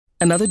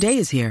Another day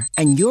is here,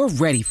 and you're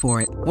ready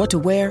for it. What to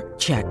wear?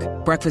 Check.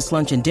 Breakfast,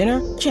 lunch, and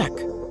dinner? Check.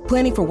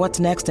 Planning for what's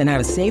next and how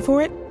to save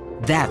for it?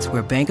 That's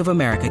where Bank of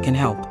America can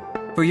help.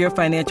 For your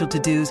financial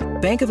to-dos,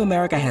 Bank of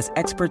America has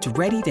experts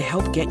ready to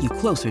help get you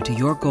closer to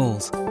your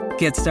goals.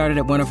 Get started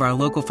at one of our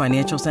local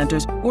financial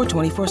centers or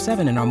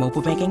 24/7 in our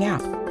mobile banking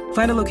app.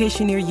 Find a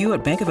location near you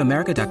at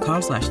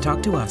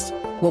bankofamerica.com/talktous.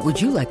 What would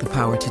you like the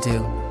power to do?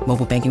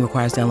 Mobile banking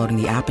requires downloading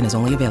the app and is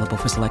only available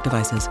for select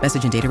devices.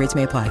 Message and data rates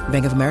may apply.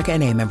 Bank of America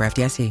N.A., member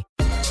FDIC.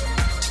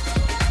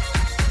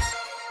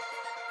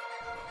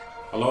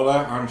 Hello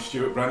there, I'm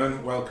Stuart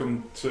Brennan.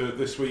 Welcome to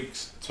this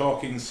week's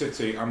Talking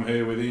City. I'm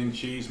here with Ian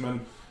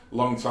Cheeseman,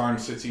 long-time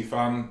City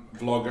fan,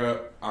 vlogger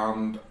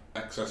and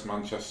XS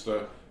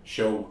Manchester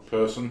show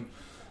person,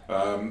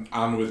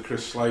 and with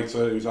Chris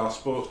Slater, who's our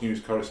sports news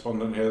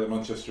correspondent here at the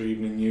Manchester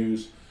Evening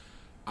News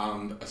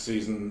and a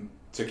season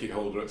ticket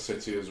holder at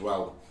City as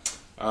well.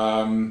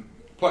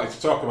 Plenty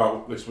to talk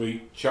about this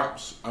week,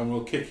 chaps, and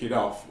we'll kick it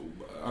off.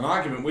 An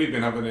argument we've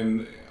been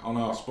having on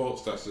our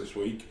sports desk this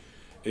week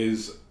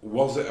is,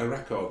 was it a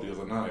record the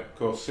other night? Of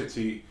course,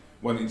 City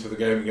went into the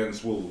game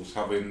against Wolves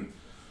having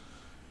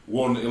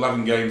won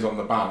 11 games on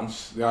the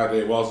bounce. The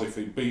idea was if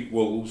they beat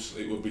Wolves,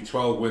 it would be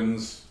 12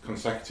 wins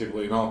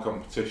consecutively in all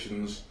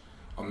competitions,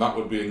 and that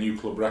would be a new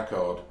club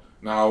record.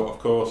 Now, of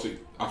course,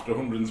 after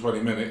 120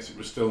 minutes, it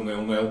was still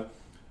 0-0.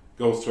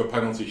 Goes to a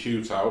penalty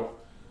shootout.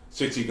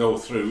 City go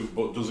through,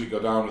 but does it go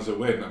down as a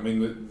win? I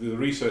mean, the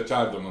research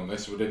I've done on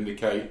this would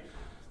indicate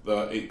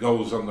that it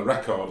goes on the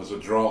record as a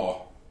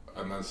draw,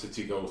 and then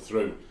City go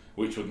through,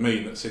 which would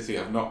mean that City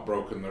have not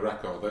broken the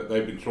record.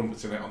 They've been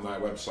trumpeting it on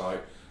their website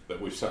that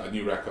we've set a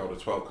new record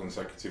of 12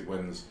 consecutive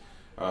wins.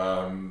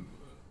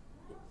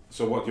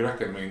 So what do you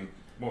reckon? I mean,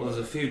 well, there's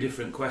a few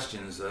different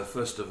questions there.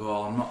 First of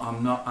all,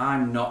 I'm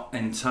not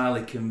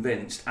entirely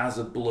convinced, as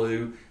a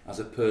Blue, as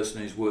a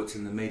person who's worked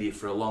in the media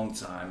for a long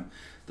time,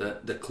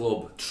 that the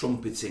club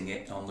trumpeting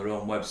it on their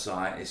own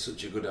website is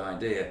such a good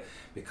idea,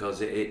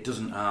 because it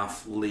doesn't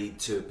half lead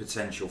to a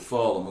potential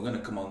fall, and we're going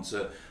to come on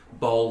to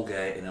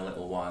Ballgate in a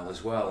little while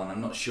as well, and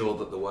I'm not sure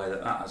that the way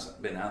that has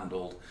been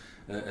handled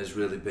has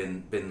really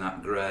been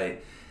that great.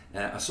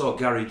 I saw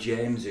Gary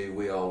James, who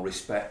we all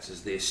respect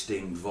as the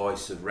esteemed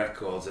voice of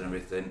records and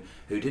everything,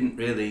 who didn't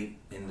really,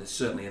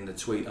 certainly in the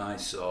tweet I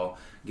saw,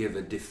 give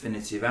a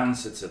definitive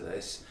answer to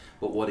this,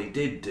 but what he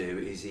did do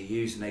is he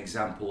used an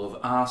example of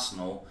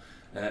Arsenal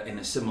in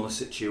a similar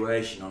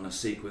situation on a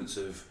sequence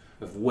of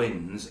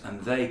wins,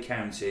 and they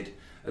counted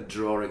a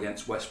draw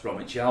against West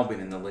Bromwich Albion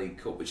in the League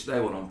Cup, which they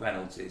won on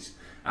penalties,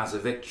 as a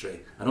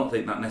victory. I don't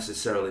think that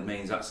necessarily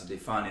means that's a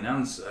defining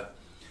answer.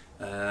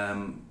 I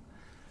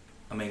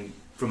mean,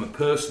 from a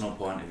personal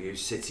point of view,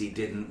 City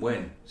didn't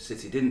win.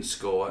 City didn't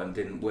score and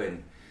didn't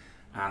win.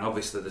 And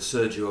obviously the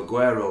Sergio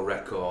Aguero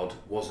record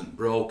wasn't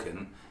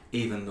broken,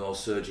 even though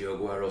Sergio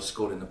Aguero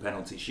scored in the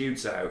penalty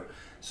shootout.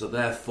 So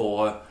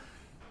therefore,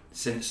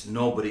 since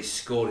nobody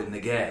scored in the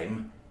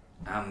game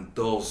and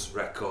those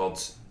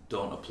records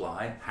don't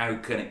apply, how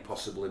can it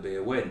possibly be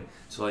a win?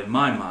 So in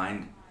my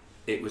mind,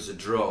 it was a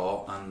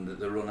draw and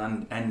the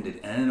run ended.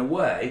 And in a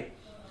way,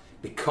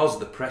 because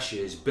the pressure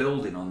is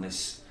building on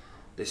this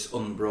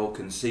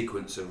unbroken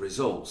sequence of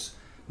results,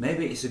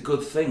 maybe it's a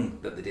good thing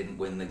that they didn't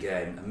win the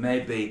game, and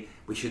maybe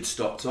we should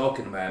stop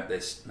talking about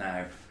this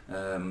now,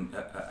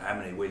 how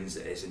many wins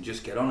it is, and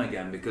just get on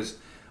again, because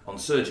on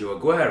Sergio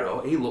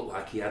Aguero, he looked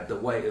like he had the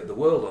weight of the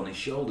world on his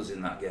shoulders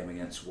in that game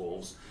against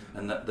Wolves,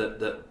 and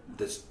that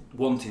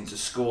wanting to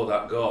score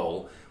that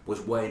goal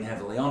was weighing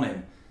heavily on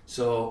him.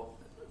 So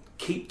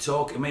keep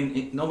talking. I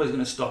mean, nobody's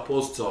going to stop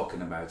us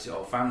talking about it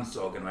or fans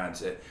talking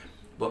about it,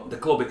 but the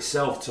club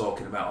itself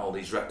talking about all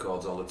these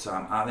records all the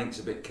time, I think it's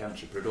a bit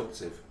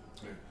counterproductive.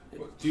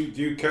 yeah. Do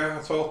you care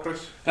at all,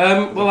 Chris?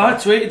 Well, I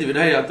tweeted the other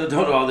day, I don't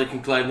know how they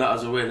can claim that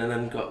as a win and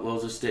then got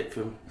loads of stick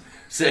from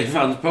City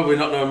fans, probably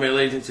not knowing my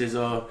allegiances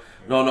or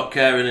not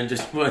caring and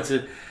just wanted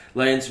to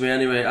lay into me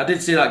anyway. I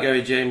did see that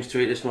Gary James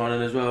tweet this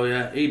morning as well,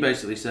 yeah. He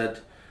basically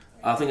said,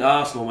 I think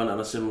Arsenal went on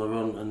a similar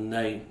run and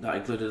that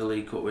included a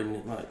League Cup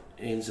win, like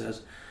Ian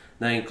says.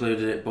 They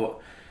included it, but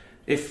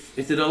if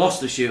they'd have lost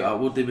the shootout,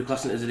 would they be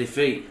classing it as a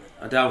defeat?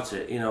 I doubt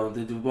it. You know,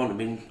 they wouldn't have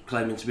been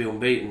claiming to be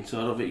unbeaten, so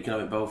I don't think you can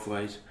have it both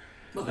ways.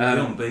 Well, they'd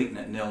be unbeaten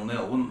at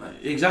 0-0,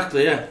 wouldn't they?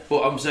 Exactly, yeah.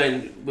 But I'm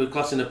saying we're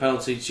classing the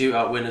penalty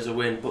shootout win as a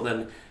win, but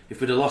then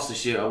if we'd have lost the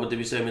shootout, would they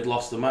be saying we'd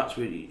lost the match?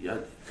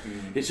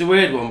 It's a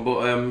weird one,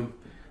 but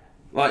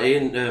like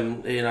Ian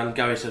and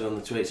Gary said on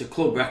the tweet, it's a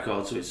club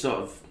record,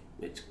 so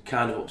it's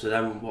kind of up to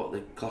them what they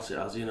class it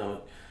as, you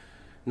know.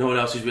 No one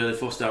else is really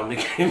fussed down the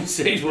game.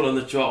 City's one on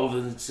the trot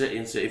other than City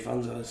and City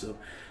fans are, so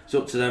it's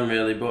up to them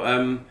really. But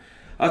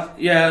a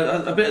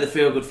bit of the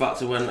feel-good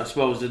factor went, I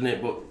suppose, didn't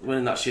it? But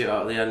winning that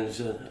shootout at the end is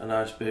a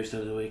nice boost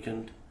over the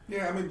weekend.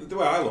 Yeah, I mean, the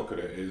way I look at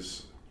it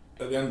is,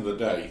 at the end of the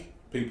day,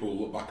 people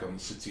look back on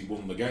City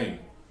won the game,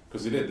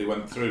 because they did. They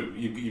went through.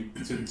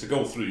 To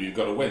go through, you've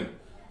got to win,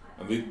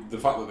 and the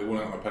fact that they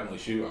won it on a penalty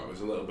shootout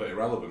is a little bit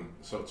irrelevant.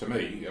 So to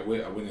me, a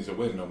win is a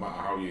win, no matter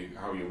how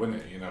you win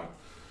it. You know.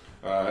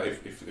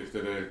 If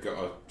they'd have got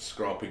a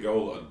scrappy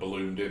goal that had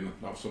ballooned in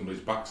off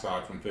somebody's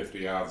backside from 50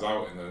 yards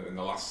out in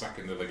the last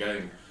second of the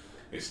game,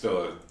 it's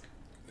still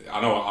I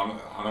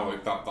know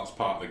that's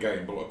part of the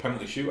game, but a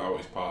penalty shootout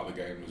is part of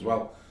the game as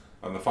well.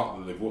 And the fact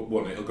that they've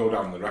won, it'll go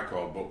down in the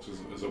record books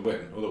as a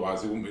win.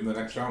 Otherwise, they wouldn't be in the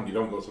next round. You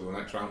don't go to the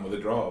next round with a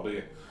draw, do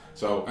you?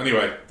 So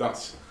anyway,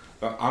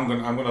 I'm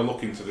going to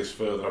look into this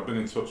further. I've been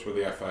in touch with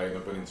the FA and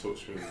I've been in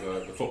touch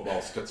with the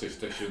football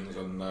statisticians,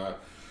 and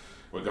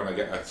we're going to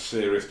get a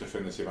serious,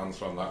 definitive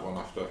answer on that one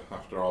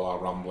after all our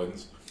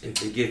ramblings. If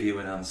they give you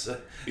an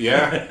answer.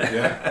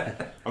 Yeah.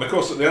 And of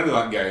course, at the end of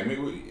that game,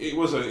 it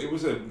was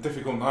a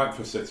difficult night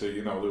for City.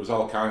 You know, there was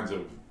all kinds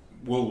of.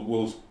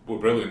 Wolves were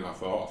brilliant. I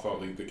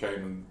thought they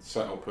came and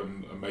set up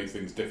and made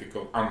things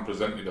difficult and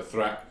presented a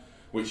threat,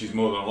 which is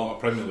more than a lot of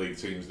Premier League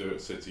teams do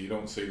at City. You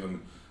don't see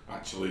them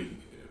actually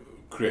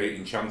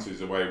creating chances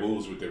the way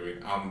Wolves were doing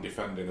and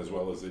defending as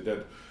well as they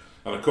did.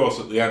 And of course,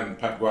 at the end,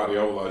 Pep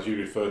Guardiola, as you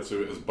referred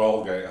to it as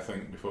Ballgate, I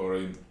think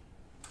before,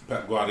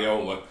 Pep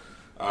Guardiola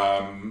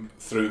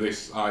threw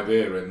this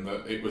idea in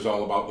that it was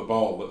all about the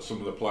ball, that some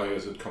of the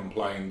players had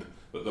complained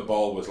that the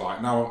ball was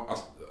light. Now,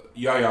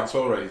 Yaya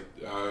Toure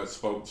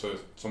spoke to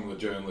some of the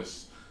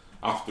journalists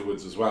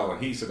afterwards as well, and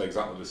he said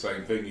exactly the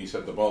same thing. He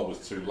said the ball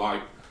was too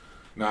light.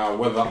 Now,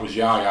 whether that was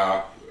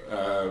Yaya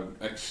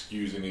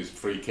excusing his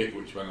free kick,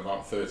 which went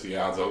about 30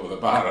 yards over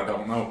the bar, I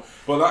don't know.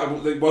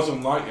 But it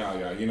wasn't like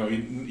Yaya. You know,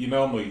 you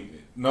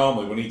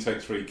normally when he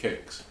takes free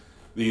kicks,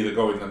 they either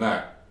go in the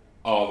net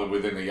or they're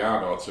within a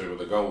yard or two of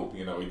the goal.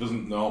 You know, he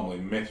doesn't normally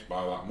miss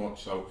by that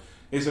much. So,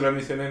 is there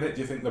anything in it?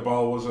 Do you think the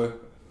ball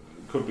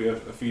could be a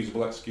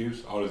feasible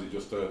excuse, or is it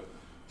just a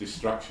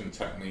distraction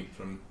technique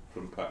from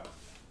Pep?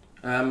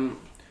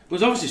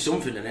 There's obviously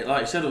something in it,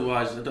 like you said.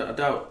 Otherwise, I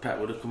doubt Pep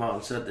would have come out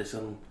and said this,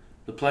 and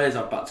the players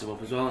have backed him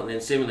up as well,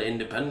 and seemingly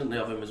independently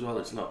of him as well.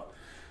 It's not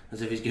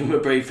as if he's given him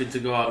a briefing to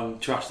go out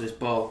and trash this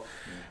ball.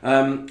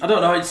 I don't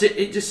know.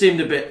 It just seemed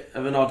a bit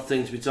of an odd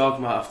thing to be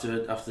talking about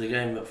after the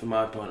game, but from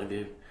my point of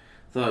view,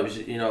 I thought it was.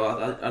 You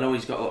know, I know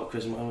he's got a lot of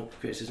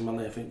criticism on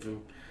there. I think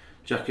from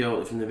Jackie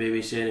Oatley from the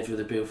BBC and a few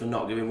other people for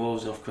not giving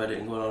Wolves enough credit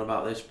and going on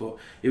about this, but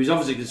he was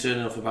obviously concerned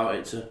enough about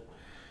it to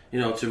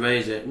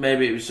raise it.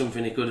 Maybe it was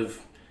something he could have,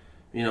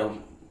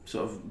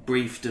 sort of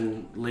briefed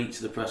and leaked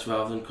to the press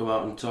rather than come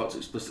out and talked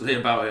explicitly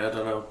about it. I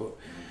don't know,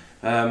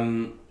 but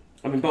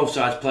I mean, both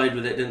sides played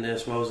with it, didn't they? I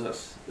suppose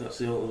that's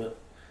the ultimate.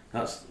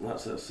 That's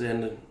the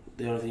end.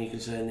 The only thing you can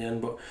say in the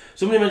end. But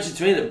somebody mentioned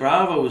to me that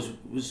Bravo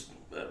was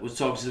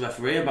talking to the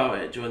referee about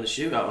it during the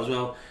shootout as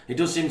well. He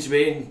does seem to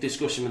be in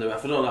discussion with the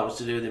ref. I don't know if that was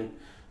to do with him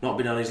not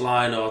being on his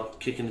line or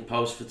kicking the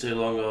post for too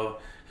long, or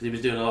because he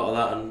was doing a lot of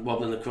that and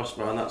wobbling the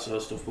crossbar and that sort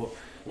of stuff. But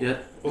yeah,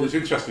 well, it's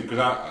interesting because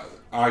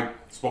I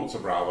spoke to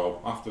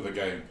Bravo after the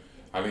game,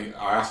 and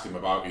I asked him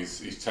about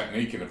his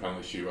technique in a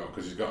penalty shootout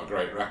because he's got a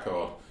great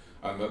record,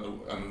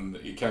 and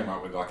he came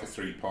out with like a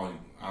 3-point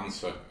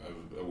answer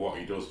of what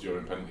he does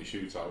during penalty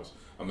shootouts.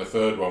 And the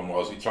third one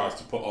was he tries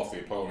to put off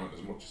the opponent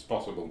as much as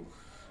possible.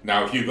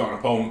 Now, if you've got an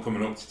opponent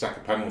coming up to take a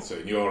penalty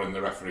and you're in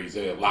the referee's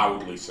ear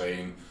loudly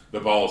saying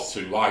the ball's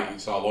too light,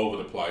 it's all over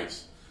the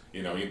place,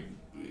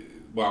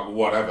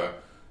 whatever,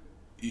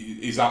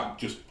 is that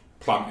just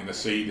planting a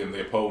seed in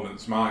the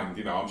opponent's mind?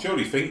 I'm sure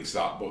he thinks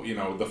that, but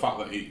the fact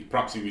that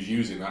he was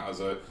using that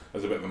as a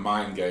bit of a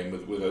mind game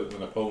with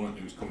an opponent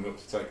who's coming up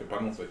to take a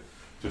penalty,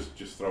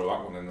 just throw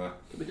that one in there.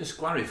 Can we just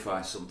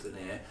clarify something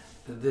here?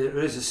 There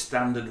is a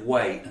standard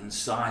weight and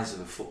size of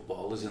a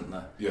football, isn't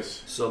there?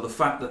 Yes. So the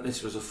fact that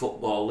this was a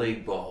Football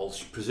League ball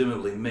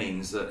presumably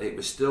means that it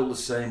was still the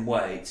same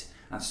weight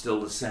and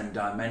still the same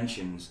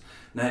dimensions.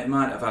 Now, it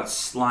might have had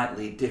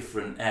slightly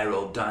different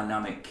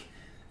aerodynamic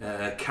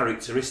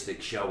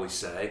characteristics, shall we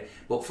say,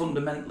 but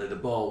fundamentally the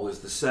ball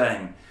was the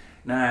same.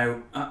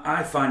 Now,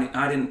 I find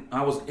it.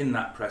 I was in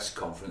that press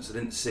conference. I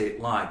didn't see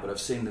it live, but I've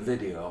seen the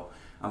video.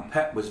 And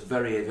Pep was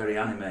very, very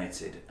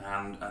animated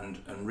and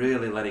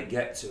really let it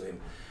get to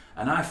him.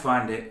 And I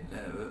find it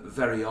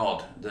very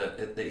odd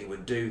that he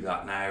would do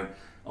that. Now,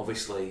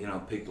 obviously,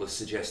 people are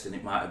suggesting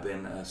it might have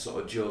been a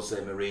sort of Jose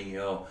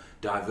Mourinho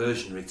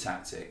diversionary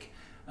tactic.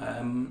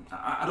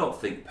 I don't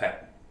think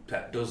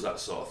Pep does that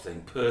sort of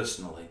thing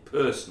personally.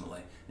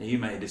 Now, you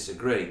may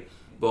disagree,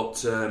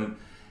 but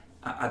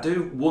I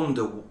do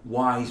wonder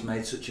why he's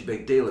made such a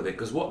big deal of it,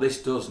 because what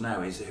this does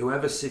now is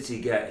whoever City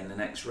get in the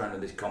next round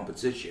of this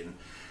competition,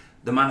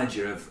 the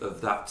manager of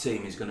that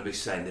team is going to be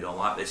saying they don't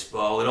like this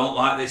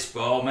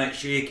ball, make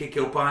sure you kick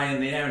up high in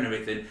the air and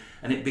everything,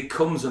 and it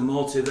becomes a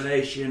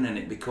motivation and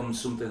it becomes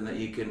something that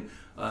you can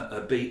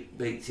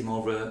beat him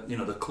over,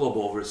 the club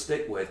over a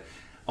stick with.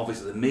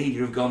 Obviously the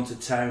media have gone to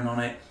town on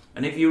it,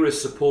 and if you're a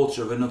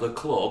supporter of another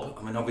club,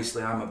 I mean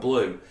obviously I'm a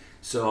Blue,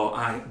 so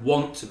I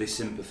want to be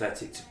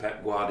sympathetic to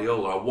Pep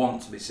Guardiola, I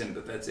want to be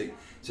sympathetic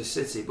to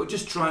City, but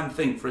just try and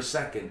think for a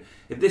second,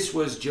 if this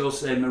was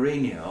Jose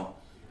Mourinho,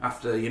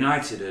 after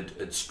United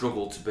had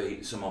struggled to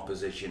beat some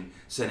opposition,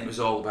 saying it was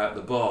all about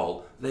the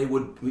ball,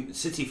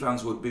 City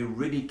fans would be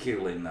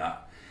ridiculing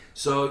that.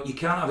 So you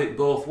can't have it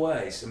both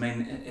ways. I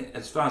mean,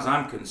 as far as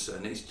I'm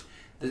concerned,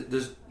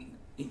 there's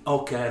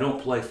okay, I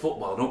don't play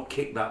football, I don't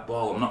kick that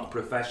ball, I'm not a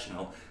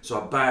professional,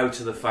 so I bow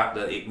to the fact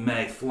that it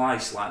may fly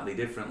slightly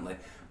differently.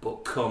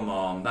 But come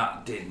on,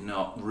 that did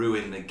not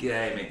ruin the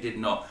game. It did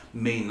not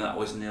mean that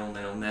was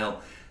 0-0.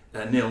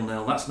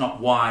 That's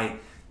not why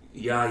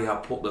Yaya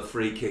put the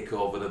free kick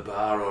over the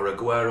bar or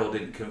Aguero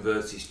didn't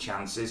convert his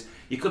chances.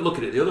 You could look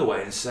at it the other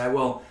way and say,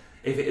 well,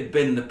 if it had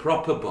been the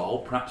proper ball,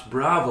 perhaps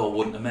Bravo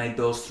wouldn't have made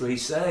those 3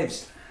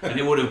 saves. And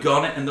it would have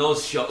gone in, and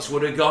those shots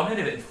would have gone in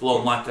if it had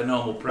flown like a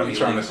normal Premier League.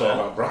 What are you trying to say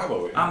about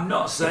Bravo? Yeah? I'm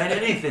not saying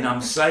anything.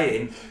 I'm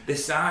saying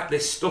this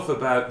stuff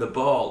about the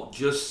ball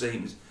just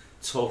seems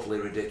totally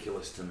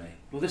ridiculous to me.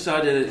 Well, this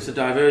idea that it's a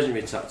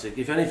diversionary tactic,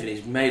 if anything,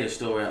 he's made a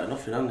story out of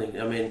nothing, hasn't he?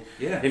 I mean,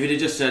 if he'd have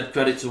just said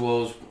credit to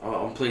Wolves,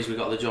 I'm pleased we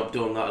got the job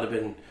done, that would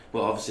have been,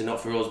 well, obviously not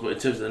for us, but in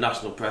terms of the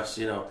national press,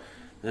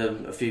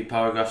 a few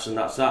paragraphs and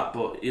that's that.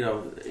 But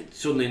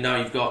suddenly now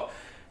you've got,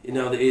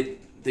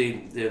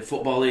 the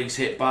football league's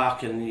hit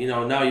back, and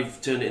now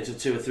you've turned it into a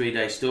 2 or 3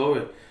 day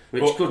story,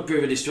 which could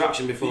prove a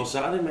distraction before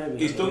Saturday, maybe.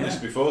 He's done this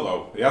before,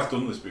 though. He has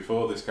done this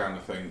before, this kind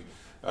of thing.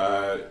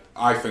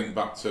 I think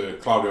back to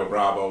Claudio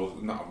Bravo.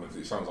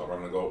 It sounds like we're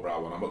having a go at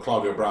Bravo now, but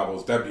Claudio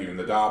Bravo's debut in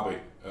the derby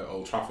at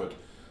Old Trafford,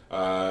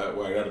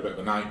 where he had a bit of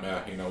a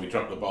nightmare. He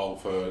dropped the ball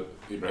for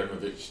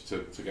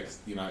Ibrahimovic to get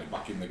United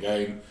back in the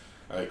game.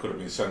 He could have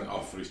been sent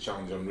off for his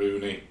challenge on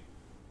Rooney.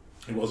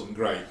 It wasn't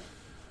great.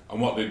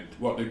 And what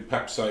did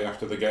Pep say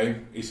after the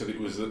game? He said it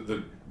was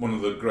one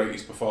of the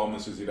greatest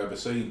performances he'd ever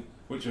seen,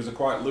 which was a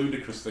quite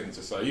ludicrous thing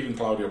to say. Even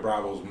Claudio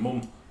Bravo's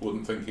mum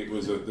wouldn't think it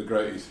was one of the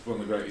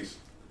greatest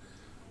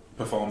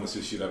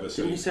performances she'd ever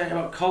seen. Didn't you say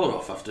about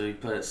Kolarov after he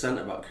played at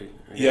centre back?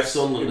 Yes,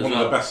 Sunderland one as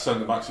of the best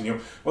centre backs in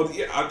Europe. Well,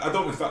 yeah, I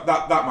don't know if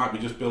that might be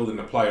just building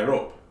the player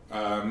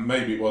up.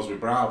 Maybe it was with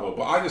Bravo,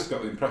 but I just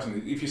got the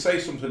impression if you say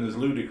something as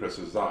ludicrous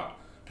as that,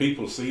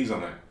 people seize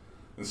on it,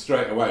 and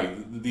straight away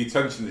the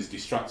attention is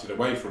distracted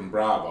away from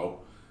Bravo,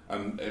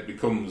 and it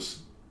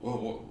becomes,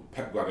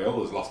 Pep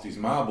Guardiola's lost his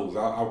marbles.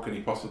 How can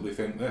he possibly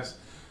think this?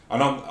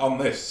 And on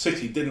this,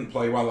 City didn't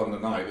play well on the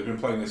night. They've been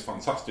playing this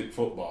fantastic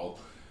football,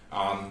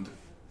 and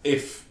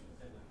if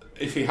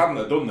he hadn't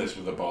have done this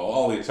with the ball,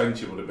 all the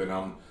attention would have been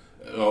on,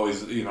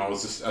 as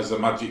the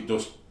magic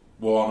dust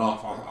worn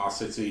off, our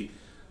City,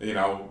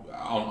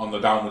 on the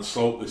downward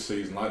slope this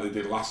season, like they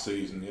did last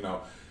season,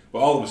 But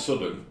all of a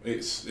sudden,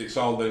 it's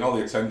all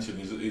the attention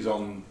is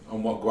on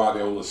what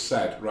Guardiola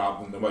said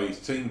rather than the way his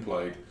team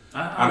played.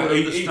 I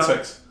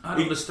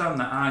understand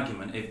that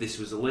argument if this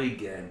was a league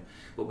game,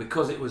 but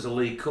because it was a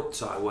League Cup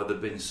tie where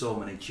there'd been so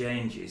many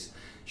changes,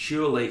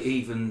 surely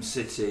even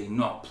City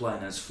not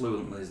playing as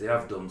fluently as they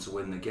have done to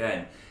win the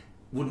game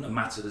wouldn't have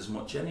mattered as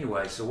much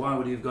anyway. So why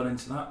would he have gone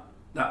into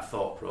that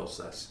thought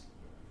process?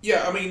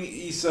 Yeah, I mean,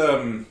 he's.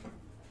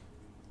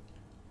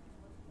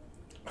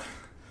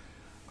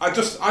 I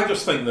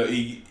just think that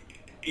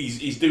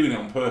he's doing it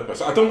on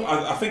purpose. I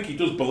think he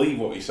does believe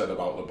what he said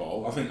about the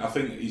ball. I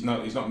think he's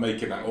not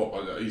making that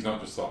up. He's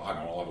not just thought,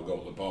 I'll have a go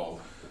at the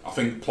ball. I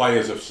think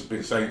players have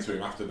been saying to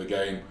him after the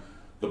game,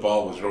 the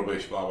ball was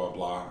rubbish, blah blah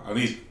blah, and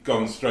he's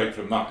gone straight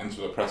from that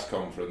into a press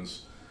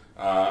conference.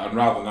 And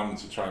rather than having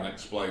to try and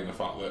explain the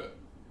fact that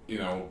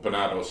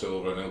Bernardo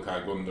Silva and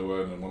Ilkay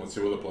Gundogan and one or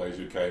two other players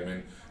who came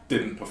in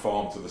didn't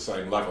perform to the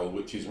same level,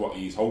 which is what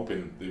he's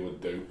hoping they would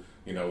do.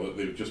 That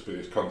there'd just be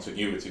this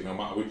continuity, no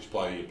matter which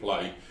player you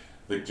play,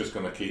 they're just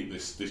going to keep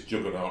this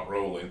juggernaut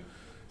rolling.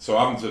 So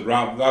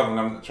rather than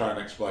having to try and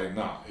explain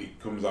that, he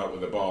comes out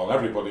with the ball.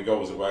 Everybody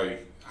goes away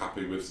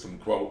happy with some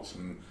quotes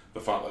and the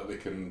fact that they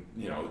can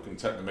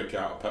take the mick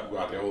out of Pep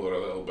Guardiola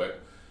a little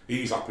bit.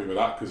 He's happy with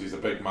that because he's a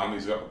big man.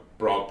 He's got a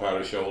broad pair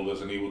of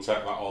shoulders, and he will take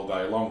that all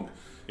day long.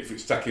 If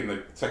it's taking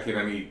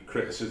any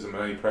criticism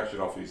and any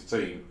pressure off his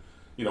team,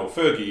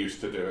 Fergie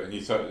used to do it,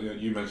 and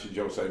you mentioned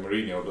Jose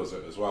Mourinho does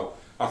it as well.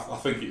 I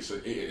think it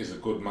is a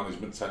good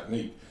management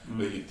technique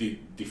that you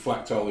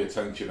deflect all the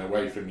attention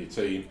away from your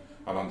team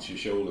and onto your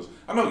shoulders.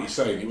 I know what you're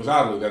saying. It was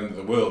hardly the end of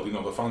the world.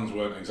 The fans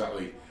weren't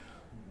exactly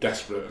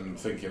desperate and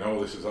thinking,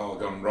 this has all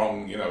gone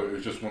wrong. It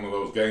was just one of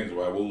those games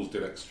where Wolves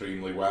did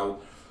extremely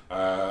well.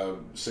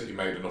 City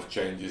made enough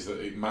changes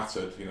that it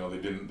mattered. They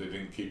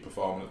didn't keep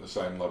performing at the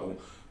same level,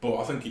 but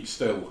I think it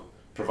still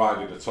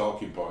provided a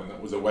talking point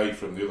that was away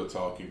from the other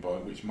talking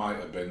point, which might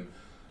have been,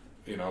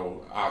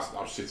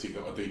 our City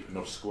got a deep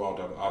enough squad?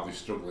 Are they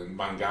struggling?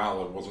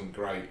 Mangala wasn't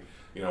great.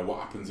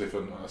 What happens if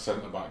a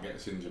centre back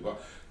gets injured? But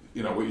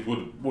which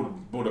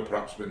would have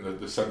perhaps been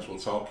the central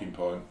talking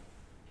point,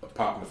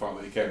 apart from the fact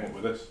that he came up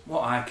with this.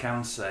 What I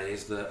can say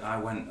is that I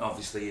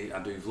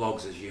do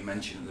vlogs, as you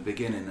mentioned at the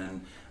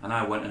beginning, and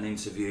I went and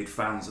interviewed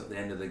fans at the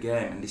end of the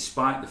game, and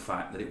despite the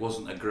fact that it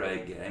wasn't a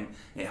great game,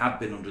 it had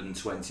been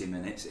 120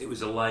 minutes, it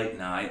was a late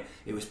night,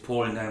 it was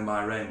pouring down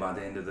by rain by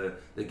the end of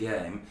the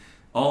game,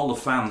 all the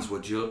fans were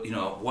just,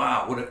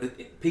 wow,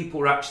 people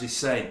were actually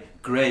saying,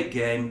 great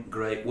game,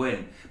 great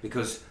win,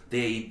 because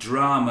the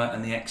drama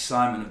and the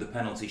excitement of the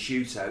penalty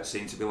shootout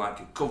seemed to be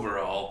like a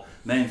cover-all.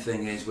 Main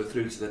thing is we're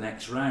through to the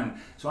next round.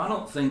 So I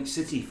don't think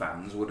City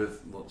fans would have,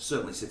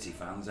 certainly City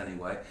fans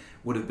anyway,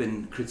 would have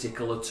been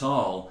critical at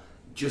all,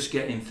 just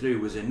getting through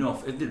was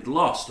enough. If they'd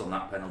lost on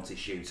that penalty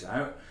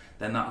shootout,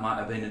 then that might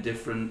have been a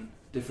different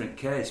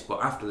case.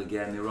 But after the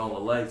game, they were all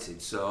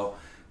elated. So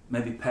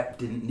maybe Pep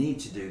didn't need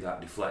to do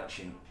that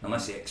deflection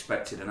unless he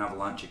expected an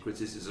avalanche of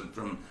criticism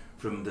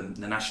from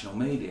the national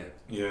media.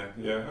 Yeah.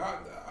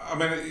 I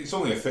mean, it's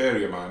only a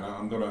theory of mine.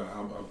 I'm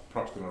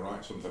perhaps going to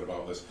write something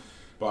about this.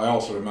 But I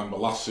also remember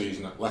last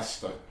season at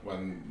Leicester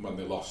when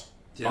they lost.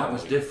 See, that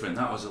was different.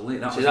 That was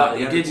elite.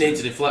 He did need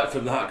to deflect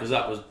from that because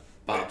that was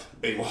bad.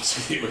 It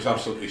was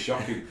absolutely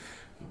shocking.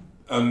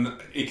 And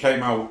he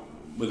came out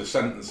with a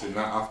sentence in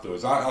that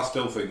afterwards. I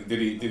still think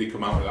did he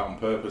come out with that on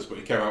purpose? But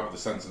he came out with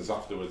a sentence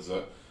afterwards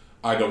that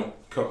I don't.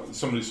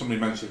 Somebody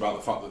mentioned about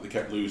the fact that they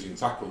kept losing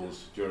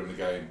tackles during the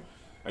game,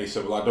 and he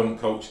said, "Well, I don't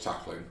coach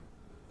tackling."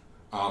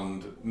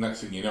 And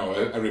next thing you know,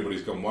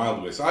 everybody's gone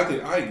wild with it. So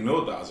I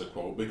ignored that as a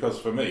quote because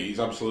for me, he's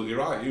absolutely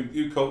right.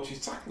 Who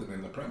coaches tackling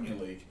in the Premier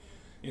League?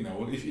 You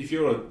know, if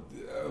you're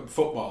a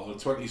footballer, a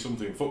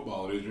 20-something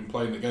footballer who's been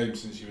playing the game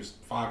since you was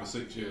 5 or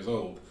 6 years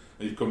old,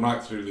 and you've come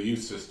right through the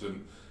youth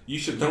system, you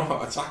should know how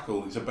to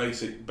tackle. It's a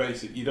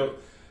basic. You don't.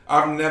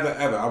 I've never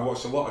ever. I've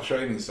watched a lot of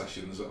training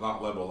sessions at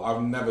that level.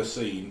 I've never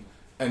seen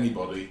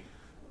anybody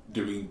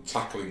doing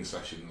tackling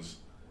sessions.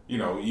 You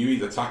know, you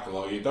either tackle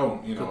or you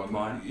don't. You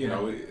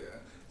know,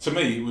 to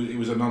me, it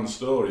was a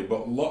non-story,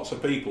 but lots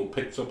of people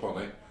picked up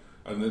on it,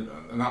 and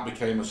that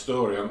became a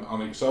story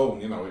on its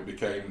own. You know, it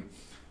became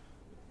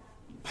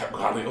Pep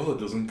Guardiola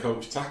doesn't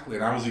coach tackling.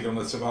 How is he going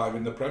to survive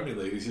in the Premier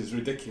League? This is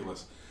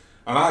ridiculous.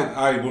 And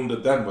I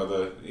wondered then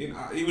whether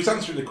he was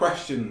answering the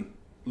question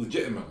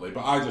legitimately,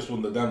 but I just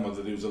wondered then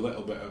whether there was a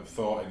little bit of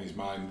thought in his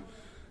mind.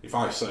 If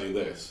I say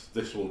this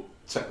will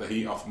take the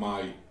heat off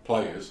my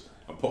players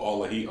and put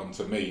all the heat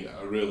onto me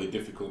at a really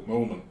difficult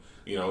moment.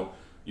 You know.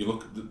 You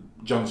look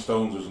at John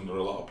Stones was under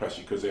a lot of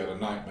pressure because he had a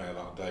nightmare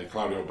that day.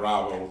 Claudio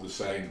Bravo was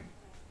the same.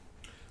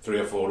 3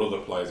 or 4 other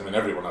players. I mean,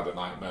 everyone had a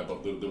nightmare,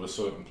 but there were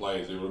certain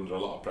players who were under a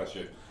lot of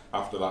pressure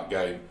after that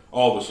game.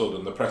 All of a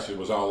sudden, the pressure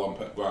was all on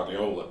Pep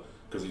Guardiola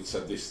because he'd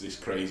said this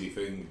crazy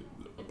thing,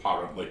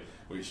 apparently,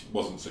 which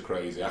wasn't so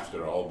crazy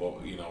after all.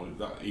 But you know,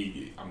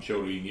 I'm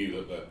sure he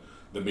knew that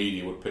the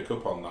media would pick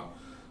up on that.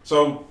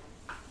 So,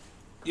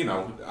 you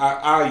know,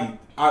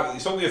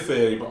 it's only a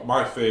theory, but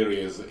my theory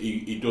is that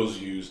he does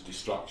use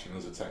distraction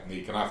as a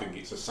technique, and I think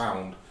it's a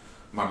sound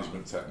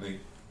management technique.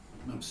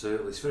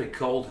 Absolutely. It's very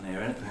cold in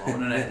here at the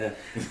moment, isn't it?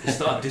 It's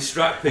not to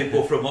distract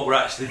people from what we're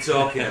actually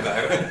talking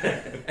about.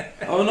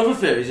 Another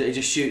theory is that he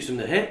just shoots from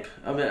the hip.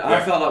 I mean,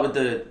 I felt like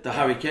with the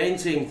Harry Kane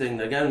team thing,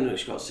 again,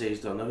 which got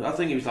seized on, I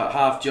think he was like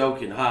half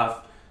joking,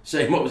 half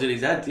saying what was in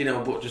his head, you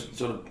know, but just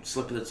sort of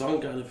slip of the tongue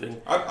kind of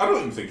thing. I don't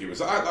even think he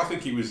was. I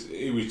think he was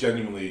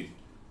genuinely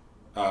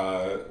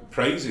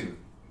praising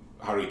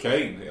Harry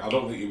Kane. I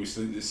don't think he was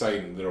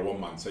saying they're a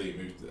one-man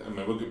team. I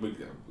mean, we're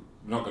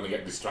not going to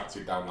get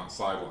distracted down that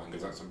sideline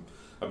because that's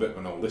a bit of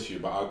an old issue.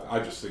 But I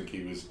just think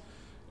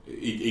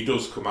he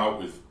does come out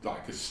with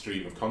like a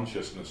stream of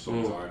consciousness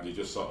sometimes. He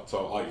just sort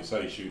of, like you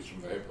say, shoots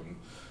from the hip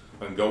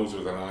and goes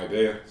with an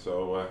idea.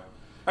 So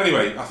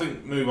anyway, I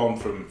think move on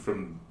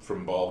from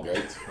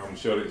Ballgate. I'm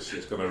sure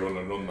it's going to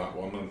run that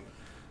one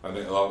and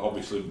it'll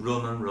obviously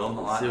run and run.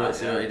 See what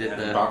he did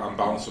there. And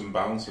bounce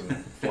and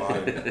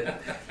fly.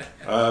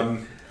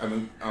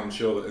 And I'm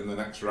sure that in the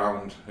next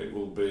round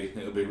it'll be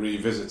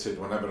revisited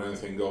whenever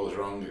anything goes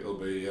wrong. It'll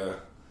be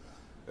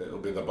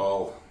the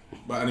ball.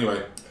 But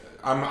anyway,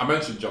 I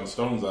mentioned John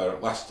Stones there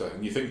at Leicester,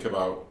 and you think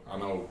about, I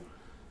know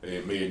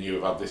me and you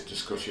have had this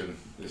discussion,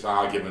 this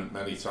argument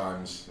many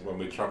times when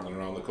we're travelling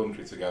around the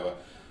country together.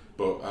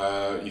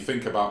 But you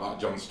think about that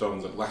John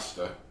Stones at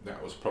Leicester,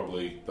 that was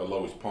probably the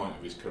lowest point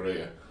of his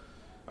career.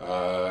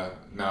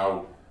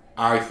 Now,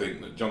 I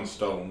think that John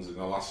Stones in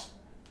the last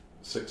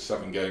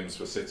 6-7 games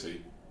for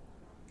City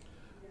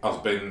has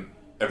been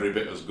every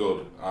bit as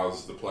good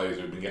as the players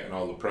who've been getting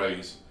all the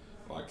praise,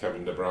 like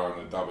Kevin De Bruyne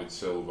and David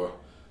Silva,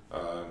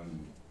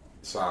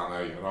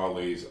 Sane and all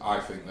these. I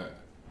think that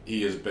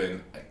he has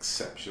been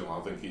exceptional. I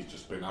think he's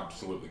just been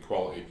absolutely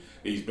quality.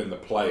 He's been the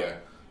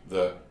player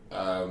that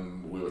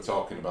we were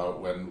talking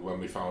about when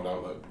we found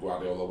out that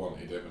Guardiola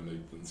wanted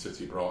him and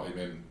City brought him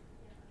in,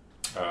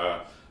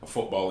 a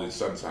footballing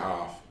centre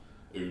half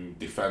who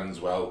defends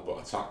well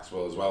but attacks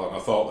well as well. And I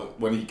thought that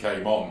when he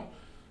came on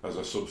as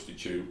a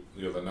substitute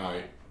the other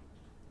night,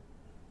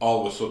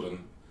 all of a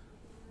sudden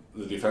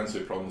the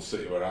defensive problems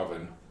City were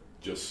having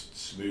just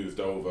smoothed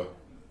over,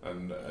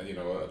 and you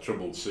know, a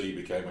troubled sea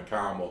became a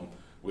calm one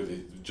with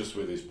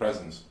his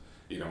presence.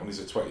 You know, and he's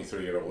a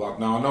 23-year-old lad.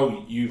 Now I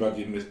know you've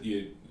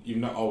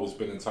not always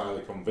been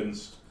entirely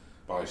convinced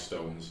by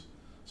Stones,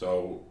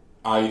 so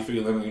are you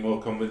feeling any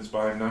more convinced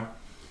by him now?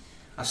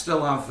 I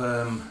still have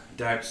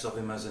doubts of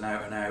him as an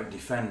out-and-out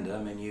defender.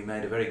 I mean, you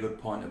made a very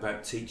good point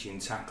about teaching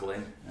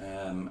tackling,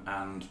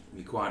 and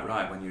you're quite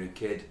right. When you're a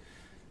kid,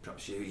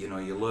 perhaps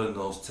you learn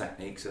those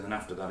techniques, and then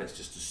after that, it's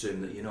just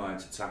assumed that you know how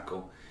to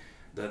tackle.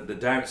 The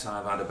doubts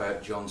I've had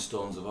about John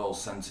Stones have all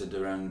centred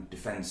around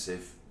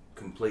defensive,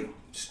 complete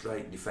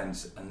straight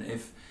defence. And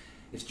if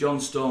John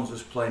Stones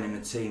was playing in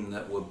a team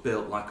that were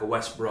built like a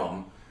West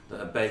Brom, that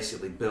are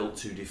basically built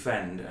to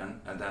defend,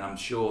 and then I'm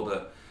sure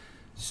that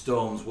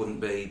Stones wouldn't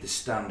be the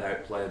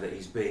standout player that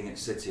he's being at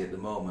City at the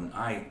moment.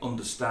 I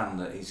understand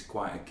that he's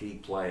quite a key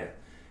player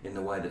in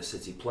the way that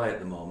City play at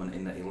the moment,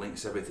 in that he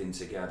links everything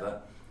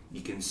together.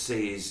 You can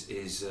see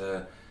his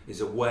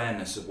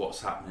awareness of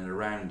what's happening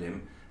around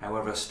him.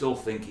 However, I still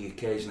think he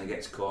occasionally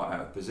gets caught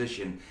out of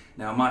position.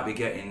 Now, I might be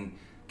getting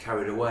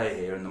carried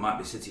away here, and there might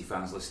be City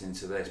fans listening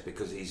to this,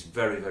 because he's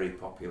very, very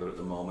popular at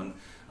the moment,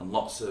 and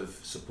lots of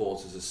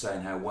supporters are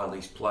saying how well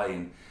he's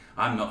playing.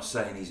 I'm not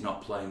saying he's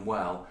not playing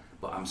well,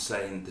 but I'm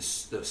saying the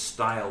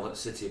style that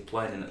City are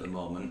playing in at the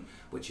moment,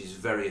 which is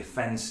very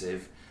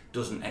offensive,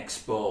 doesn't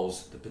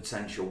expose the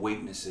potential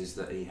weaknesses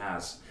that he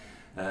has.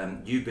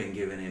 You've been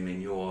giving him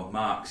in your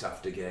marks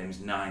after games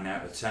 9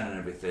 out of 10 and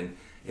everything,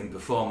 in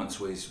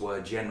performances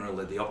where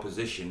generally the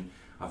opposition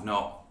have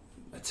not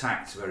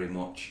attacked very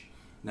much.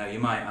 Now, you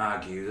might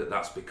argue that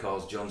that's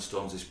because John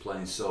Stones is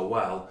playing so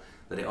well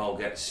that it all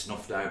gets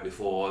snuffed out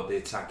before the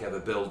attack ever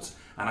builds,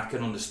 and I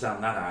can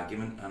understand that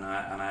argument, and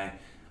I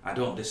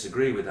don't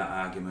disagree with that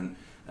argument.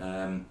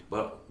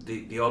 But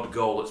the odd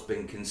goal that's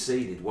been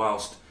conceded,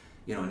 whilst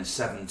in a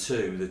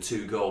 7-2, the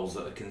 2 goals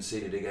that are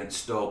conceded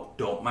against Stoke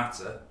don't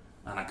matter,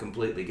 and I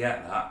completely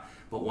get that.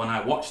 But when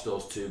I watched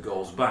those 2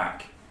 goals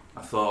back,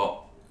 I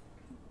thought,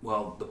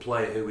 well, the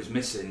player who was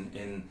missing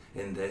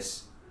in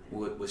this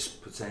was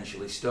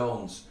potentially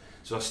Stones.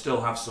 So I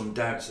still have some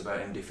doubts about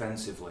him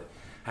defensively.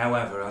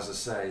 However, as I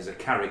say, as a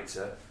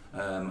character,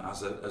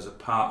 as a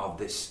part of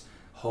this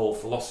whole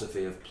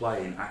philosophy of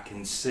playing, I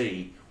can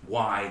see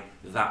why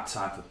that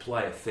type of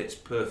player fits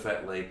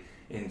perfectly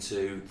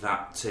into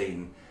that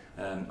team.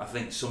 I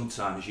think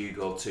sometimes you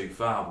go too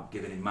far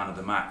giving him man of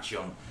the match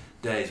on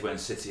days when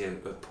City are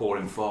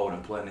pouring forward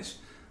and playing this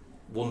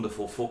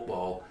wonderful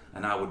football,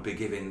 and I would be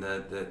giving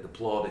the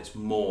plaudits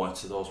more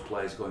to those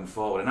players going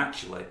forward. And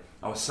actually,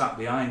 I was sat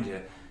behind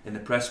you in the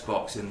press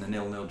box in the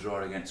 0-0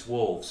 draw against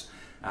Wolves,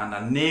 and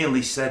I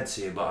nearly said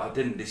to you, but I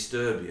didn't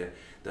disturb you,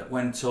 that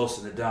when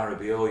Tosin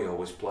Adarabioyo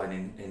was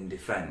playing in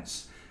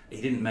defence,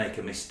 he didn't make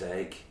a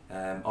mistake.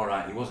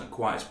 Alright, he wasn't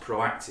quite as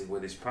proactive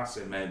with his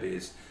passing maybe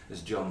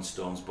as John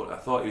Stones, but I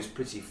thought he was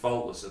pretty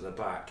faultless at the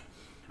back.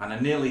 And I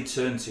nearly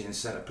turned to you and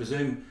said, I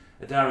presume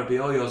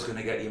Adarabioyo's going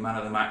to get you man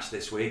of the match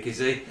this week, is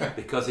he?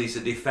 Because he's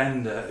a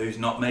defender who's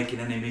not making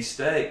any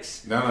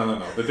mistakes.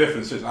 No. The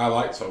difference is, I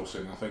like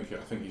Tosin. I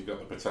think he's got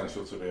the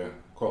potential to be a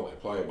quality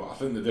player, but I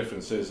think the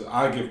difference is,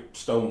 I give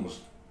Stones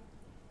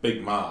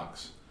big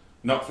marks,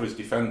 not for his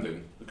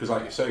defending, because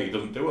like you say, he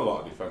doesn't do a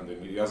lot of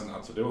defending. He hasn't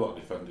had to do a lot of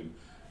defending,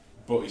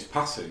 but his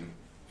passing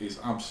is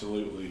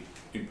absolutely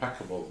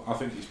impeccable. I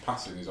think his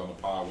passing is on a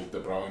par with De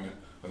Bruyne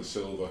and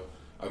Silva.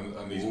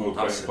 And these more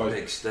that's great a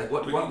big step.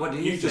 What do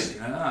you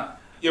think of that?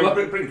 Yeah, well,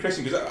 bring Chris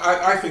in, because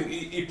I think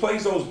he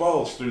plays those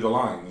balls through the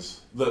lines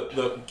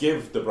that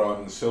give De Bruyne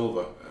and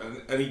Silva,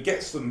 and he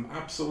gets them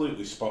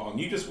absolutely spot on.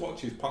 You just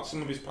watch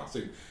some of his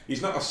passing.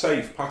 He's not a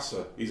safe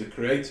passer; he's a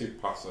creative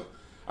passer,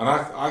 and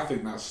I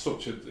think that's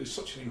such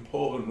an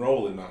important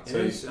role in that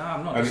team.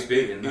 I'm not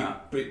disputing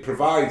that. It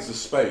provides the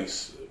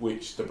space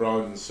which De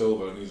Bruyne and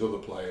Silva and these other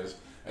players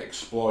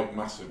exploit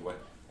massively.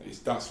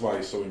 That's why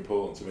he's so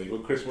important to me.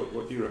 But Chris, what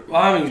do you reckon?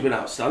 Well, I think he's been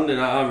outstanding.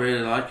 I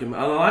really like him,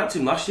 and I liked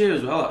him last year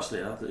as well.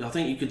 Actually, I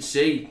think you could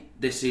see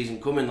this season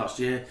coming last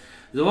year.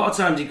 There's a lot of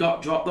times he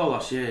got dropped though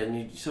last year, and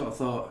you sort of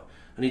thought,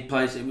 and he'd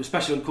play,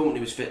 especially when Company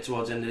was fit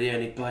towards the end of the year,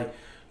 and he'd play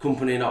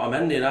Company and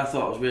Otamendi, and I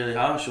thought it was really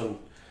harsh on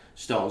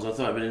Stones. I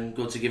thought it'd been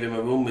good to give him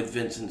a run with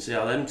Vincent, see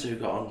how them two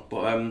got on.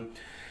 But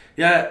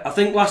yeah, I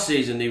think last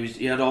season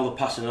he had all the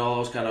passing and all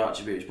those kind of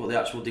attributes, but the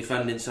actual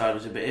defending side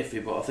was a bit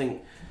iffy. But I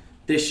think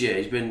this year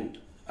he's been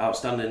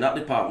outstanding in that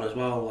department as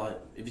well. Like,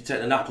 if you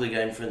take the Napoli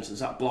game for instance,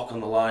 that block on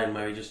the line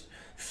where he just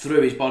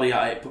threw his body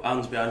at it, put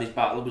hands behind his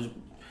back, was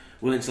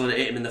willing to let it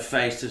hit him in the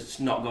face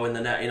to not go in the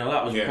net.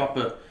 That was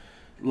proper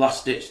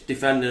last ditch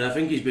defending. I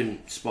think he's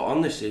been spot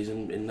on this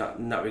season in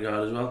that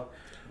regard as well.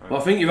 Right.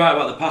 But I think you're right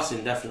about the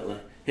passing, definitely.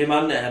 Him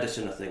and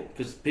Ederson, I think,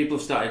 because people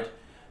have started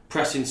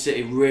pressing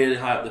City really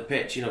high up the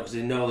pitch, because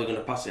they know they're going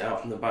to pass it out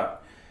from the back.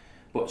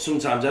 But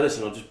sometimes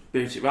Ederson will just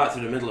boot it right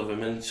through the middle of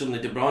him, and suddenly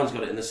De Bruyne's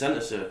got it in the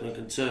centre circle and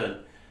can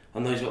turn.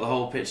 And then he's got the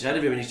whole pitch ahead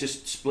of him, and he's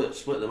just split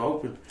them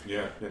open.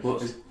 Yeah.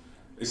 But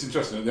it's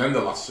interesting. At the end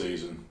of last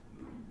season,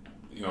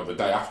 the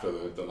day after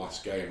the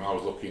last game, I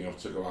was lucky enough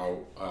to go out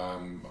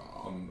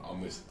on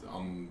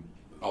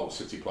all the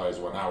City players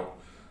went out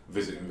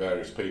visiting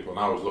various people, and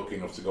I was lucky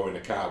enough to go in a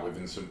car with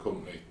Vincent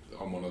Company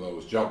on one of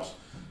those jobs,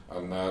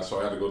 and so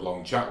I had a good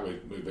long chat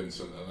with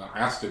Vincent, and I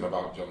asked him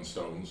about John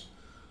Stones,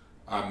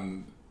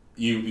 and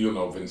you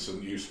know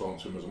Vincent, you spoke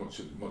to him as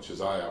much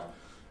as I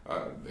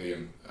have,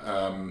 Ian.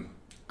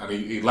 And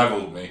he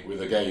levelled me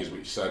with a gaze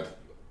which said,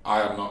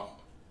 I am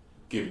not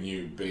giving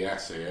you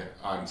BS here,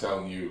 I'm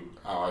telling you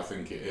how I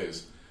think it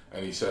is.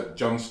 And he said,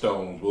 John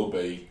Stones will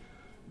be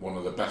one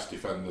of the best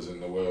defenders in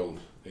the world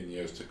in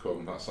years to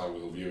come. That's how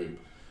we'll view him.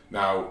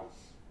 Now,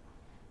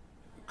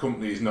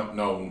 Company is not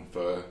known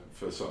for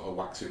sort of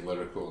waxing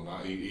lyrical and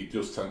that. He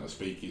does tend to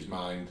speak his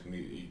mind, and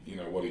you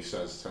know, what he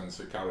says tends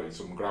to carry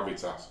some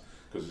gravitas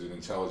because he's an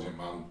intelligent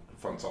man,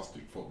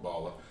 fantastic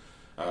footballer.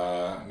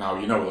 Now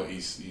you know that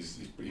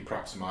he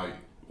perhaps might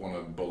want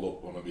to bull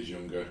up one of his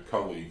younger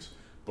colleagues,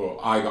 but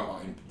I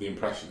got the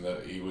impression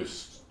that he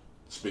was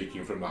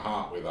speaking from the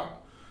heart with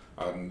that.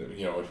 And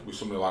you know, with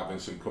somebody like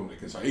Vincent Kompany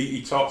can say,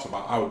 he talks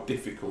about how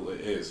difficult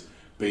it is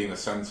being a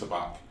centre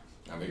back.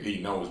 And he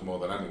knows more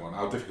than anyone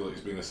how difficult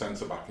it's been a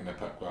centre-back in a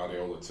Pep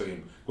Guardiola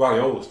team.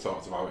 Guardiola's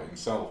talked about it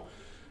himself,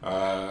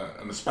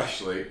 and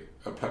especially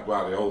a Pep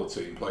Guardiola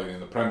team playing in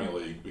the Premier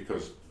League,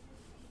 because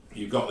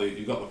you've got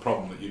the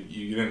problem that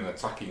you're in an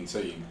attacking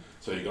team,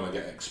 so you're going to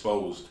get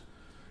exposed.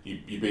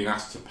 You're being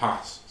asked to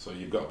pass, so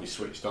you've got to be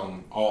switched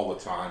on all the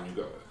time. You've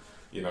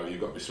got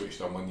to be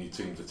switched on when your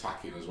team's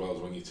attacking as well as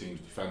when your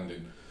team's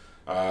defending.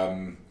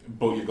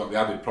 But you've got the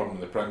added problem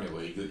in the Premier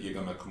League that you're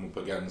going to come up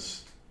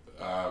against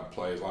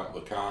players like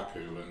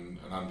Lukaku and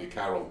Andy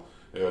Carroll,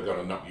 who are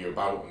going to knock you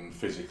about and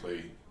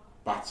physically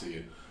batter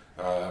you.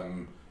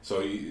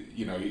 So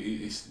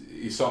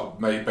he's sort of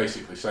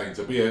basically saying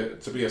to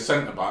be a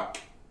centre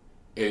back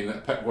in a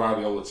Pep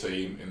Guardiola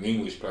team in the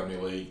English Premier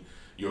League,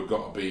 you've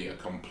got to be a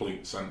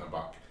complete centre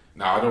back.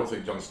 Now I don't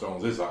think John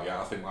Stones is that yet.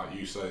 I think, like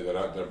you say, there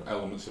are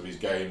elements of his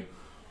game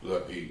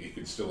that he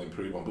could still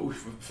improve on. But we're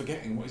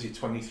forgetting, what is he,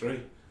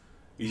 23?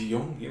 He's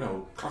young, you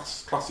know,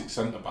 classic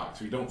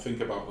centre-backs. We don't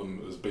think about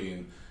them as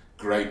being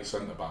great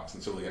centre-backs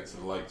until they get to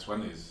the late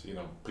 20s. You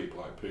know, people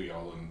like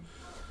Puyol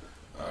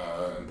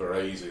and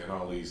Baresi and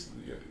all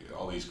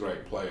these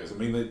great players. I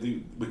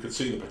mean, we could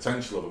see the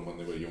potential of them when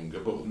they were younger,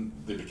 but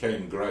they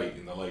became great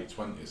in the late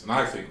 20s. And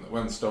I think that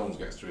when Stones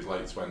gets to his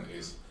late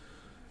 20s,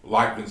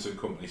 like Vincent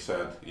Kompany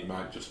said, he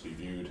might just be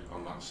viewed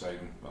on that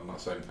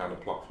same kind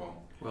of platform.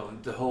 Well,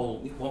 the whole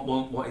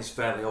what is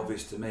fairly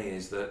obvious to me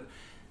is that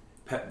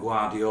Pep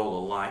Guardiola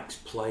likes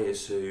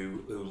players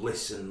who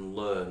listen,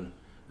 learn.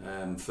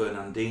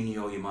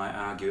 Fernandinho, you might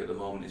argue at the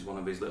moment, is one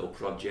of his little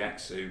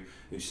projects who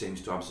seems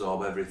to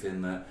absorb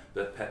everything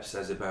that Pep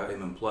says about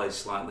him and plays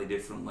slightly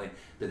differently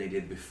than he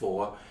did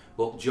before.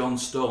 But John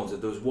Stones,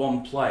 if there was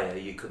one player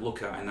you could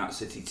look at in that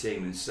City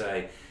team and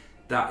say,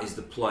 that is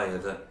the player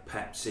that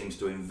Pep seems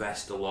to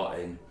invest a lot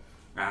in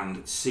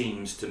and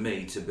seems to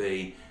me to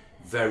be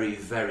very,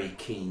 very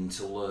keen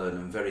to learn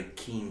and very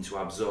keen to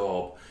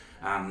absorb,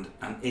 and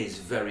is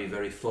very,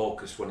 very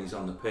focused when he's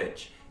on the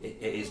pitch, it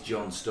is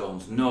John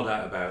Stones, no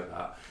doubt about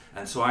that.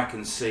 And so I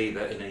can see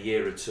that in a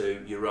year or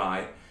two, you're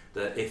right,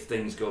 that if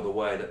things go the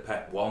way that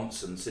Pep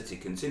wants and City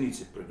continue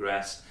to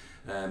progress,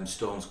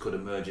 Stones could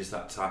emerge as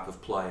that type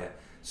of player.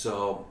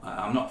 So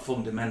I'm not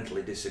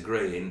fundamentally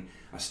disagreeing.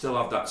 I still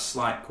have that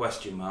slight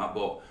question mark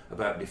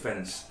about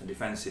defence and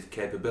defensive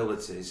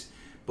capabilities,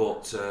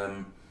 but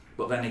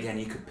then again,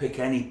 you could pick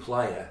any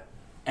player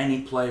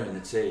in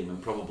the team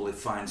and probably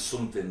find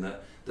something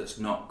that's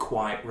not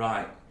quite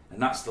right.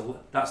 And that's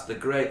the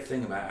great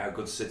thing about how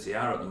good City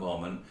are at the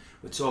moment.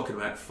 We're talking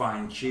about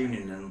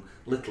fine-tuning and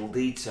little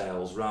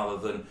details rather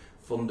than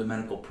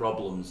fundamental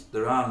problems.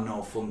 There are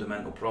no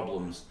fundamental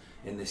problems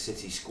in this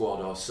City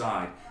squad or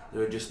side.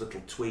 There are just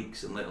little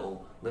tweaks and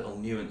little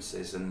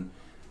nuances. And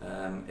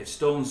if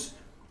Stones,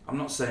 I'm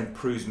not saying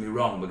proves me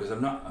wrong, because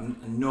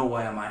in no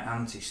way am I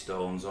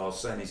anti-Stones or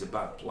saying he's a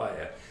bad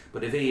player.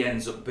 But if he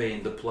ends up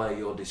being the player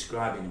you're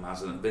describing him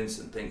as, and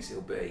Vincent thinks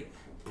he'll be,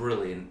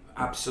 brilliant,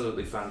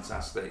 absolutely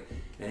fantastic.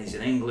 And he's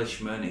an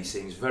Englishman, he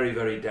seems very,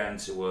 very down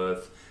to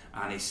earth,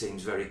 and he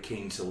seems very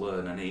keen to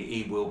learn, and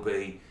he will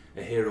be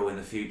a hero in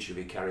the future if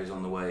he carries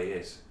on the way he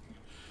is.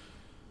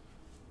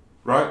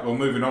 Right, well,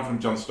 moving on from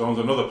John Stones,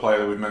 another player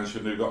that we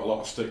mentioned who got a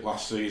lot of stick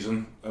last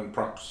season and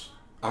perhaps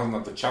hasn't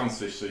had the chance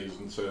this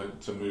season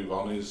to move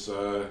on is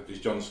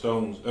John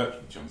Stones.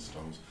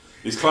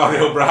 It's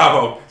Claudio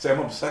Bravo. See,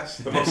 I'm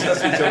obsessed with John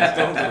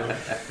Stones.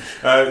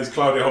 It's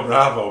Claudio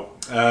Bravo.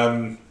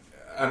 And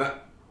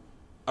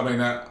I mean,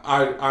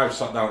 I've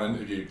sat down and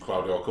interviewed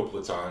Claudio a couple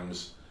of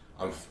times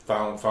and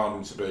found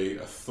him to be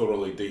a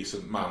thoroughly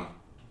decent man,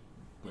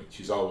 which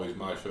is always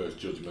my first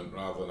judgment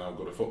rather than how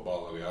good a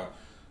footballer they are.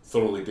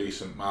 Thoroughly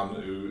decent man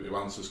who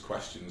answers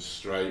questions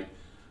straight,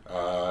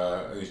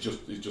 and he's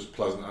just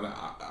pleasant. And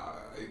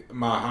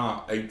my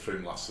heart ached for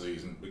him last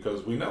season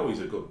because we know he's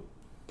a good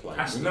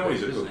player. We know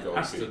he's a good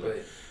goalkeeper.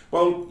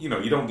 Well, you know,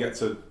 you don't get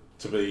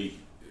to be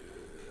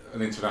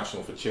an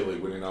international for Chile,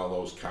 winning all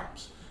those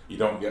caps. You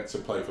don't get to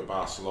play for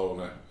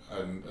Barcelona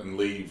and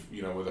leave,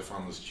 you know, with the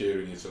fans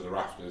cheering you to the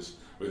rafters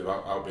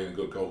without being a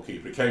good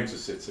goalkeeper. He came to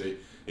City,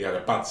 he had a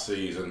bad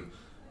season,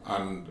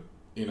 and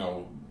you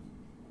know,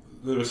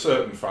 there were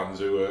certain fans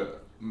who were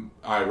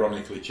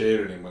ironically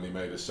cheering him when he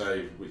made a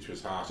save, which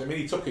was harsh. I mean,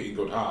 he took it in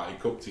good heart. He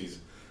cupped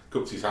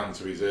his hand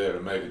to his ear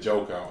and made a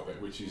joke out of it,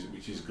 which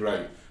is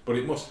great. But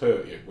it must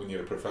hurt you when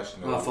you're a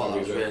professional. Well, I thought that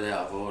was really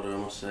out of order, I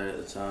must say, at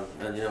the time.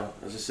 And you know,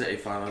 as a City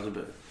fan, I was a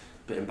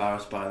bit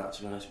embarrassed by that,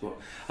 to be honest. But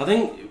I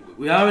think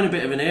we are in a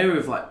bit of an era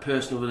of like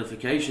personal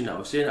vilification that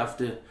we've seen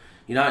after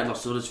United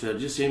lost Huddersfield. It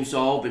just seems to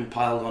all been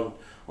piled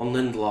on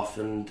Lindelof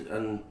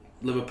and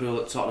Liverpool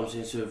at Tottenham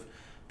seems to have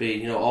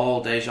been,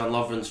 all Dejan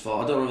Lovren's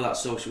fault. I don't know if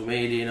that's social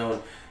media,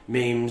 and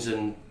memes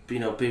and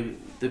people,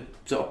 the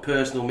sort of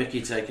personal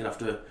mickey taken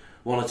after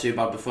one or two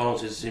bad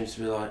performances seems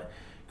to be like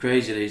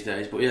crazy these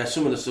days. But yeah,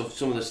 some of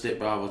the stick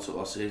Bravo took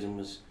last season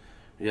was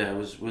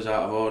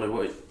out of order.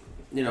 But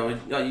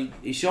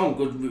he's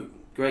shown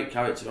great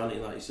character, hasn't he?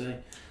 Like you say.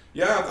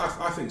 Yeah,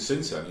 I think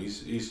since then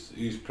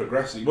he's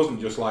progressed. He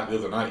wasn't just like the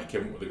other night. He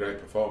came up with a great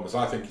performance.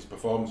 I think his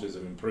performances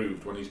have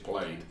improved when he's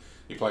played.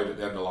 He played at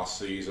the end of last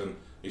season.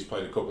 He's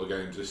played a couple of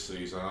games this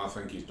season, and I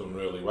think he's done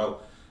really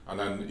well. And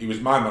then he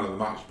was my man of the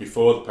match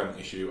before the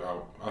penalty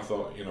shootout. I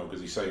thought,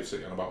 because he saved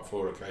City on about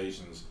 4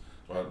 occasions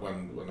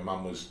when the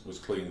man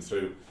was clean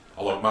through.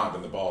 Although it might have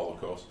been the ball,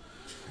 of course.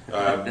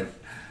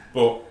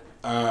 But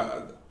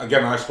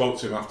again, I spoke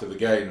to him after the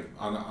game,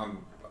 and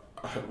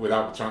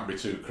without trying to be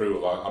too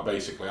cruel, I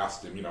basically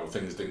asked him,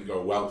 things didn't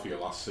go well for you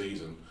last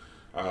season.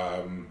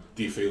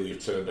 Do you feel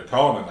you've turned a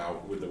corner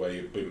now with the way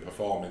you've been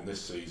performing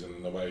this season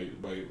and the way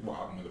what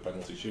happened with the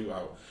penalty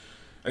shootout?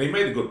 And he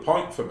made a good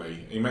point for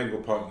me. He made a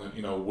good point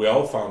that we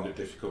all found it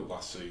difficult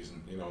last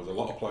season. A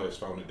lot of players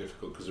found it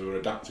difficult because we were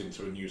adapting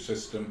to a new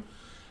system,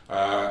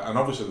 and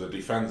obviously the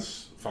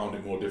defence found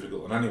it more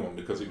difficult than anyone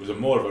because it was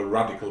more of a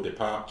radical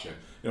departure.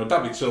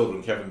 David Silva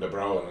and Kevin De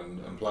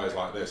Bruyne and players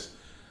like this,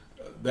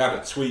 they had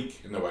a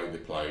tweak in the way they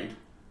played,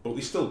 but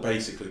they're still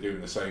basically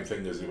doing the same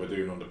thing as they were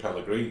doing under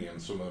Pellegrini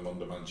and some of them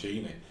under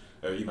Mancini.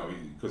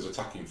 Because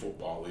attacking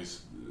football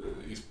is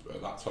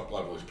at that top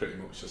level is pretty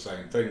much the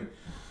same thing.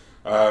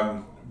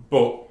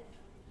 But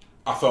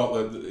I thought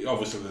that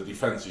obviously the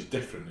defence is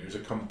different. It was a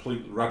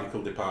complete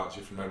radical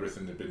departure from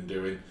everything they'd been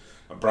doing.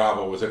 And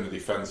Bravo was in a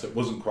defence that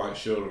wasn't quite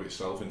sure of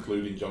itself,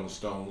 including John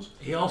Stones.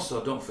 He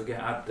also, don't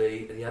forget, had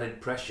the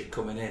added pressure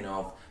coming in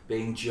of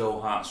being Joe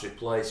Hart's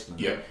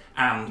replacement,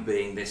 and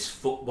being this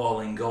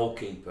footballing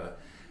goalkeeper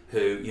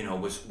who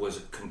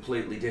was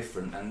completely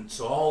different. And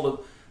so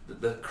all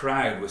the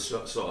crowd was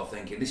sort of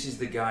thinking, this is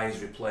the guy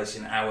who's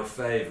replacing our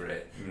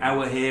favourite,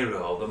 our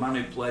hero, the man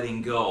who played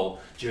in goal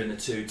during the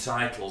 2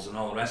 titles and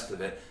all the rest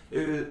of it.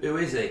 Who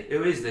is he?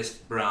 Who is this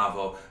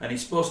Bravo? And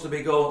he's supposed to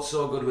be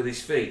so good with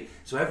his feet.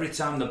 So every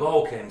time the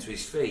ball came to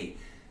his feet,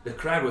 the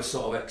crowd was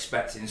sort of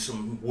expecting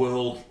some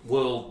world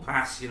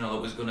pass,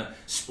 that was going to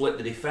split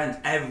the defence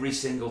every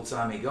single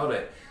time he got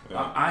it.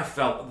 Yeah. I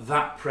felt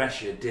that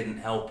pressure didn't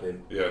help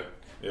him. Yeah.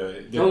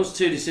 Those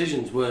 2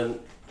 decisions weren't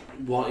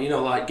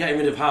like getting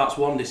rid of Hart's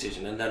one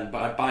decision and then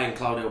buying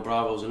Claudio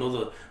Bravo's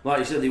another. Like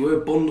you said, they were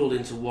bundled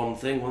into one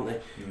thing, weren't they?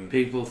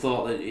 People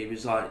thought that it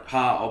was like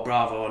Hart or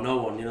Bravo or no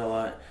one,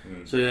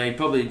 So yeah, he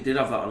probably did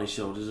have that on his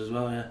shoulders as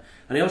well, yeah.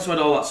 And he also had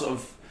all that sort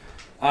of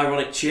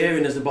ironic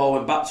cheering as the ball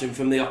went back to him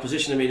from the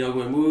opposition.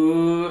 Going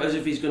woo, as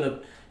if he's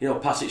going to,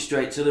 pass it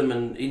straight to them.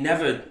 And he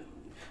never,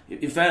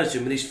 in fairness to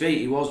him, with his feet,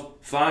 he was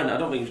fine. I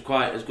don't think he was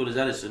quite as good as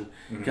Edison.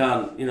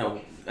 Can't,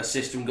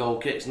 assist from goal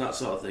kicks and that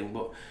sort of thing.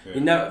 But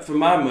he never, from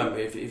my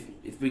memory,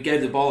 if we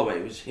gave the ball away,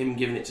 it was him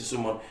giving it to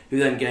someone who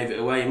then gave it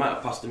away. He might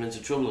have passed him into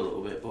trouble a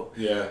little bit, but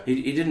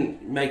he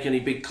didn't make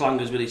any big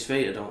clangers with his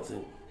feet, I don't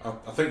think.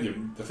 I think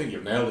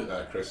you've nailed it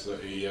there, Chris.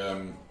 That he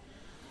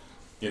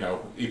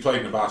played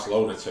in the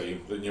Barcelona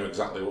team that knew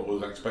exactly what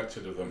was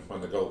expected of them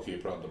when the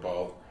goalkeeper had the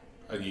ball,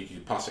 and you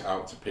could pass it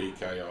out to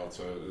PK or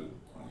to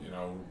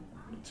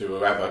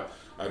whoever,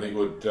 and it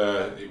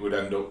would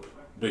end up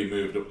being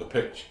moved up the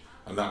pitch.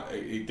 And that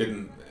it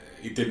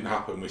didn't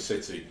happen with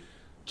City.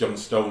 John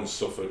Stones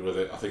suffered with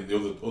it. I think the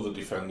other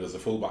defenders, the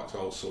fullbacks,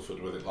 all suffered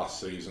with it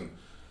last season.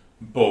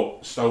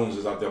 But Stones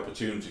has had the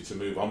opportunity to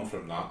move on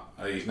from that,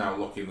 and he's now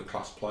looking the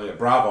class player.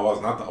 Bravo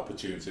hasn't had that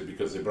opportunity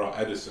because they brought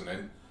Edison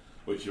in,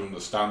 which you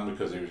understand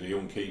because he was a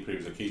young keeper. He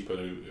was a keeper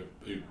who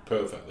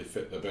perfectly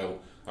fit the bill,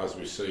 as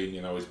we've seen.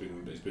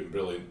 He's been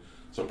brilliant.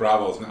 So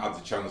Bravo hasn't had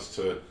the chance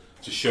to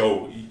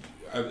show.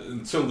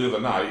 Until the other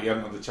night, he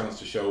hadn't had the chance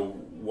to show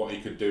what he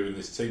could do in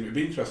this team. It'd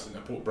be interesting to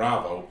put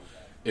Bravo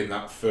in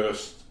that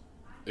first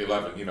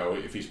 11.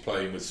 If he's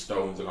playing with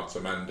Stones and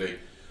Otamendi,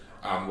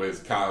 and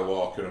with Kyle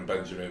Walker and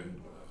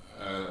Benjamin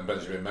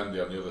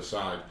Mendy on the other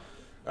side.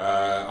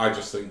 I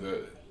just think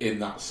that in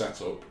that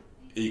setup,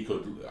 he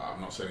could.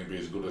 I'm not saying he'd be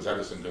as good as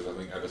Edison because I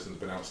think Edison's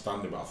been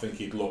outstanding, but I think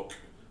he'd look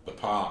the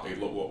part. He'd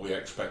look what we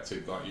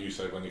expected, like you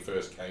said when he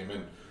first came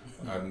in,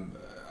 and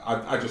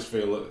I just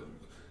feel that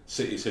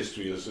City's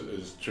history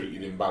has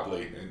treated him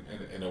badly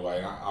in a way,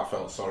 and I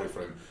felt sorry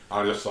for him.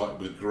 I just thought it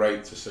was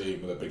great to see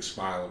him with a big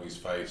smile on his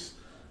face,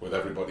 with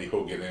everybody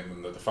hugging him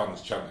and the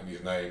fans chanting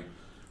his name.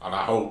 And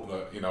I hope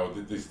that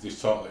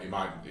this talk that he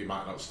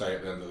might not stay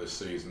at the end of this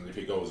season. If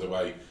he goes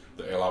away,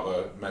 that he'll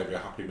have maybe a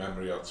happy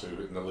memory or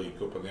two in the League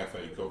Cup and the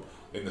FA Cup,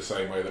 in the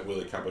same way that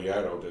Willie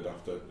Caballero did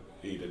after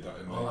he did that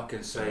in the final. All I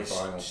can say is,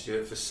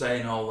 Stuart, for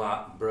saying all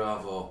that,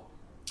 bravo.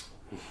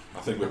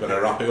 I think we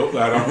better wrap it up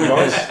there, haven't we,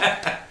 boys?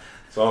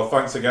 So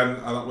thanks again,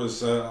 and that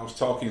was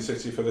Talking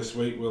City for this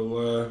week.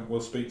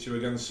 We'll speak to you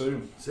again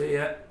soon. See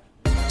ya.